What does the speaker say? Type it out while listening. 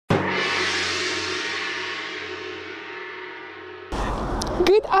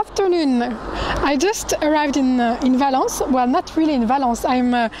Good afternoon. I just arrived in Valence. Well, not really in Valence.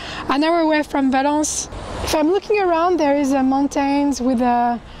 I'm an hour away from Valence. If I'm looking around, there is mountains with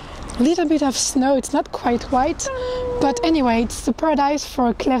a little bit of snow. It's not quite white, but anyway, it's the paradise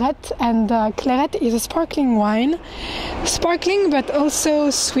for Clairette, and Clairette is a sparkling wine. Sparkling, but also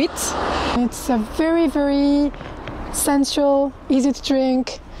sweet. It's a very, very sensual, easy to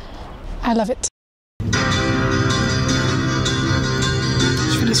drink. I love it.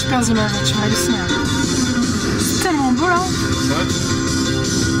 Je fais des super images, tu vas halluciner. C'est tellement beau là.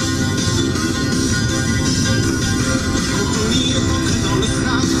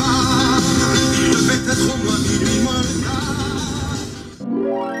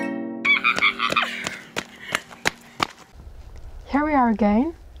 Here we are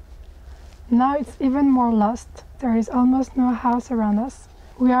again. Now it's even more lost. There is almost no house around us.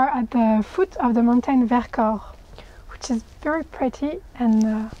 We are at the foot of the mountain Vercors, which is very pretty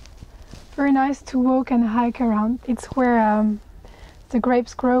and very nice to walk and hike around. It's where the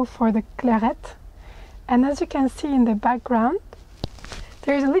grapes grow for the Clairette. And as you can see in the background,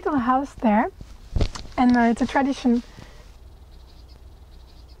 there is a little house there, and it's a tradition.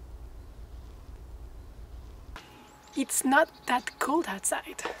 It's not that cold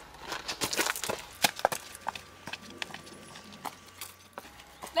outside.